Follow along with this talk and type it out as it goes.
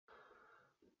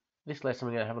This lesson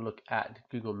we're going to have a look at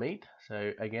Google Meet.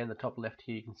 So again, the top left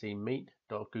here you can see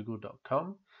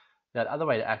meet.google.com. Now the other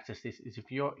way to access this is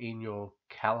if you're in your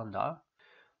calendar,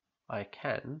 I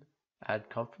can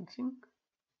add conferencing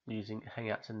using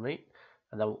Hangouts and Meet,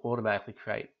 and that will automatically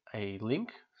create a link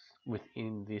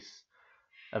within this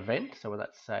event. So when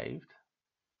that's saved,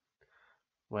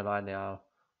 when I now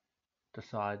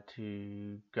decide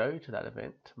to go to that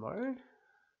event tomorrow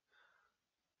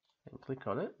and click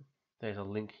on it, there's a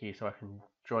link here so I can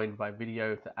join by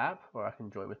video with the app, or I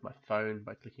can join with my phone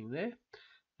by clicking there,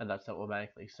 and that's done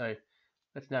automatically. So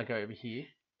let's now go over here.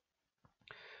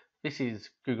 This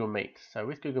is Google Meet. So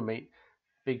with Google Meet,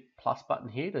 big plus button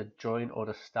here to join or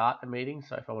to start a meeting.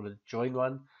 So if I want to join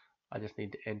one, I just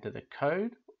need to enter the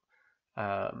code,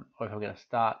 or if I'm going to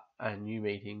start a new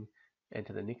meeting,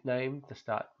 enter the nickname to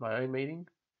start my own meeting.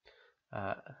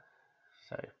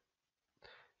 So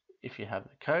if you have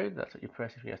the code, that's what you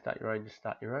press. If you're going to start your own, just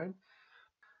start your own.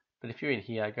 But if you're in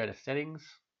here, go to settings,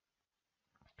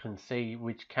 you can see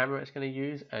which camera it's going to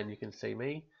use, and you can see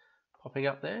me popping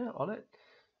up there on it.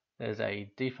 There's a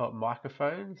default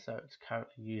microphone, so it's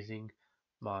currently using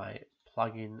my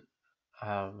plug-in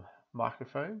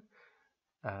microphone,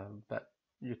 but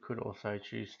you could also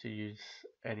choose to use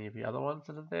any of the other ones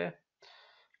that are there,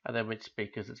 and then which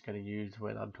speakers it's going to use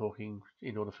when I'm talking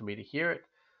in order for me to hear it.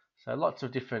 So lots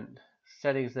of different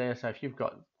settings there. So if you've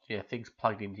got things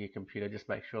plugged into your computer, just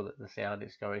make sure that the sound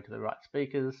is going to the right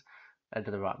speakers and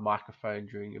to the right microphone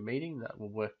during your meeting. That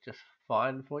will work just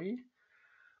fine for you.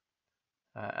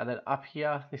 And then up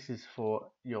here, this is for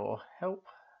your help.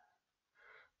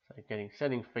 So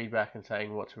sending feedback and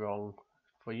saying what's wrong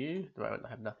for you. At the moment I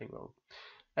have nothing wrong.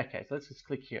 Okay, so let's just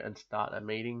click here and start a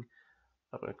meeting.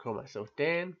 I'm going to call myself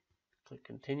Dan. Click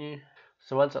continue.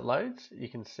 So once it loads, you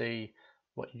can see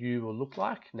what you will look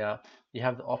like. Now you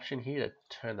have the option here to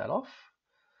turn that off.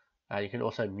 You can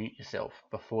also mute yourself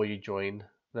before you join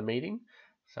the meeting.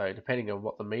 So depending on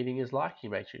what the meeting is like, you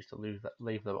may choose to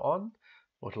leave them on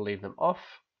or to leave them off.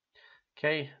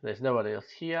 Okay, there's no one else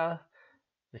here.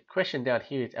 The question down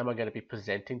here is, am I going to be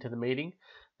presenting to the meeting?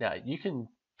 Now you can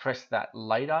press that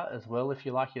later as well if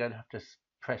you like. You don't have to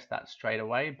press that straight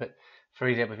away, but for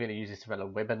example, if you're going to use this to run a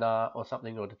webinar or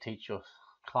something, or to teach your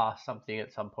class something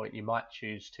at some point, you might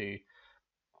choose to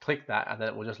click that, and then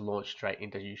it will just launch straight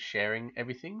into you sharing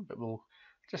everything. But we'll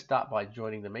just start by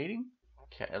joining the meeting.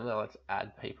 Okay, and now let's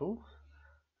add people.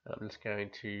 I'm just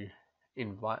going to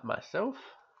invite myself.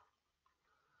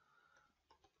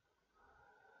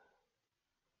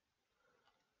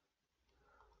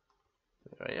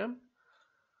 There I am.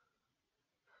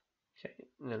 Okay,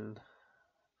 and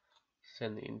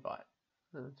send the invite.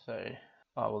 And so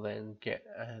I will then get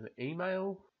an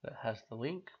email that has the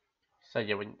link. So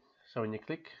yeah, when you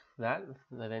click that,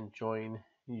 they then join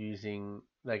using,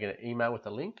 they get an email with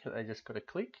the link that they just got to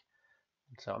click.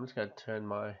 So I'm just going to turn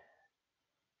myself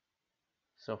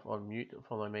on mute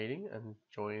for my meeting and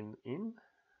join in.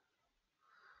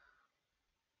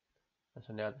 And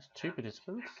so now there's 2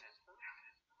 participants.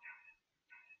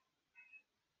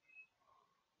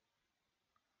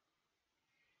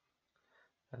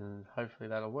 And hopefully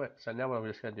that'll work. So now what I'm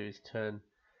just going to do is turn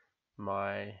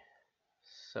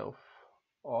myself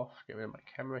off, get rid of my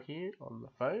camera here on the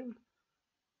phone.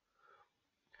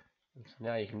 And so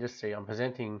now you can just see I'm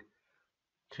presenting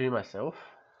to myself.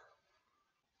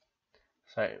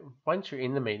 So once you're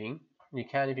in the meeting, you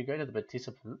can, if you go to the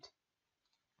participant,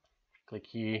 click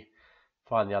here,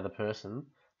 find the other person.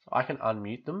 So I can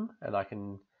unmute them, and I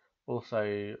can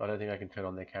also, I don't think I can turn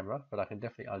on their camera, but I can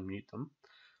definitely unmute them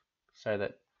so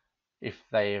that if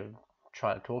they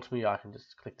try to talk to me, I can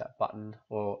just click that button,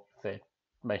 or if they're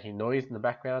making noise in the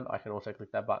background, I can also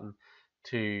click that button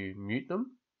to mute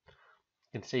them.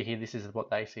 You can see here, this is what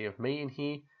they see of me in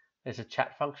here. There's a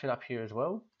chat function up here as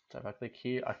well. So if I click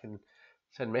here, I can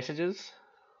send messages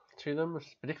to them.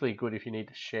 It's particularly good if you need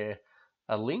to share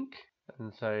a link.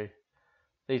 And so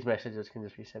these messages can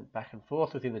just be sent back and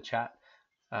forth within the chat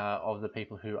of the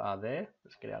people who are there.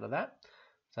 Let's get out of that.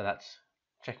 So that's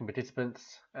checking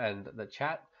participants and the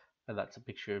chat, and that's a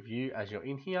picture of you as you're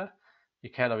in here. You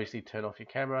can obviously turn off your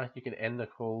camera, you can end the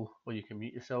call, or you can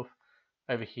mute yourself.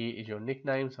 Over here is your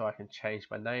nickname, so I can change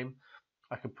my name.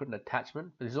 I can put an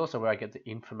attachment, but this is also where I get the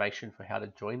information for how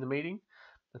to join the meeting.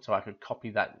 And so I could copy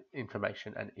that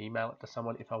information and email it to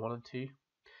someone if I wanted to.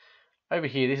 Over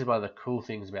here, this is one of the cool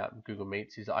things about Google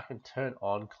Meets, is I can turn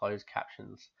on closed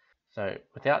captions. So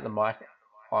without the mic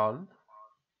on,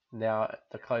 now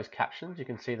the closed captions, you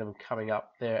can see them coming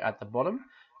up there at the bottom,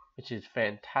 which is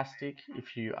fantastic.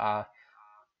 If you are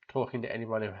talking to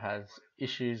anyone who has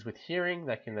issues with hearing,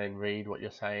 they can then read what you're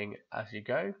saying as you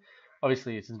go.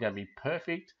 Obviously, this is going to be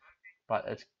perfect, but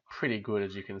it's pretty good,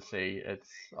 as you can see.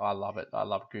 I love it. I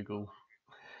love Google.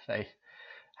 They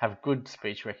have good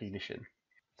speech recognition.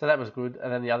 So that was good.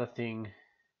 And then the other thing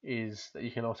is that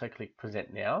you can also click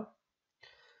Present Now.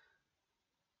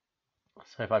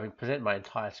 So if I present my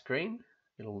entire screen,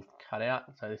 it'll cut out.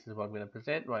 So this is what I'm going to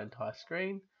present, my entire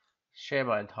screen, share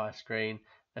my entire screen.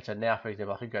 And so now, for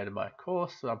example, I could go to my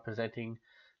course that I'm presenting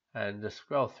and just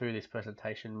scroll through this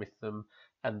presentation with them,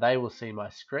 and they will see my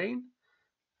screen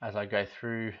as I go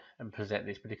through and present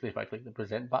this. Particularly if I click the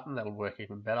present button, that'll work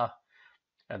even better,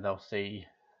 and they'll see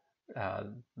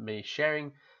me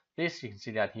sharing this. You can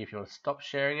see down here if you want to stop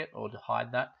sharing it or to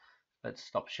hide that. Let's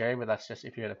stop sharing, but that's just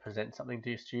if you're going to present something to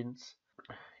your students.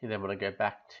 You then want to go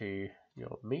back to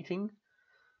your meeting.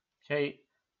 Okay,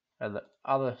 and the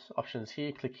other options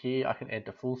here, click here. I can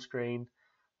enter full screen.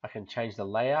 I can change the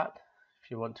layout if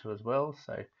you want to as well.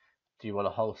 So do you want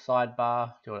a whole sidebar?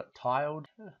 Do you want it tiled?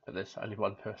 But there's only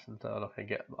one person, so I'm not going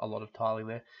to get a lot of tiling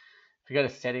there. If you go to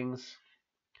settings,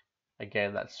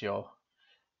 again, that's your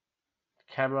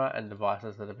camera and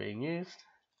devices that are being used,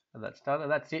 and that's done.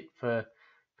 And that's it for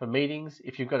meetings.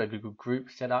 If you've got a Google group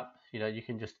set up, you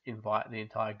can just invite the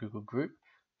entire Google group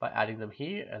by adding them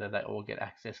here, and then they all get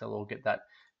access. They'll all get that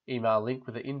email link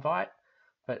with the invite.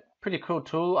 But pretty cool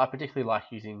tool. I particularly like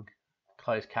using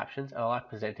closed captions, and I like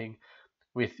presenting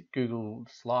with Google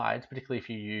Slides, particularly if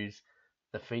you use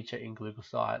the feature in Google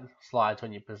Slides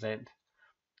when you present.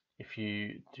 If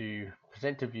you do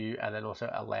present to view and then also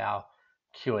allow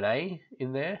Q&A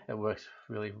in there, it works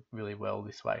really, really well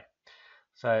this way.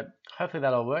 So hopefully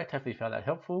that all worked. Hopefully you found that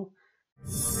helpful.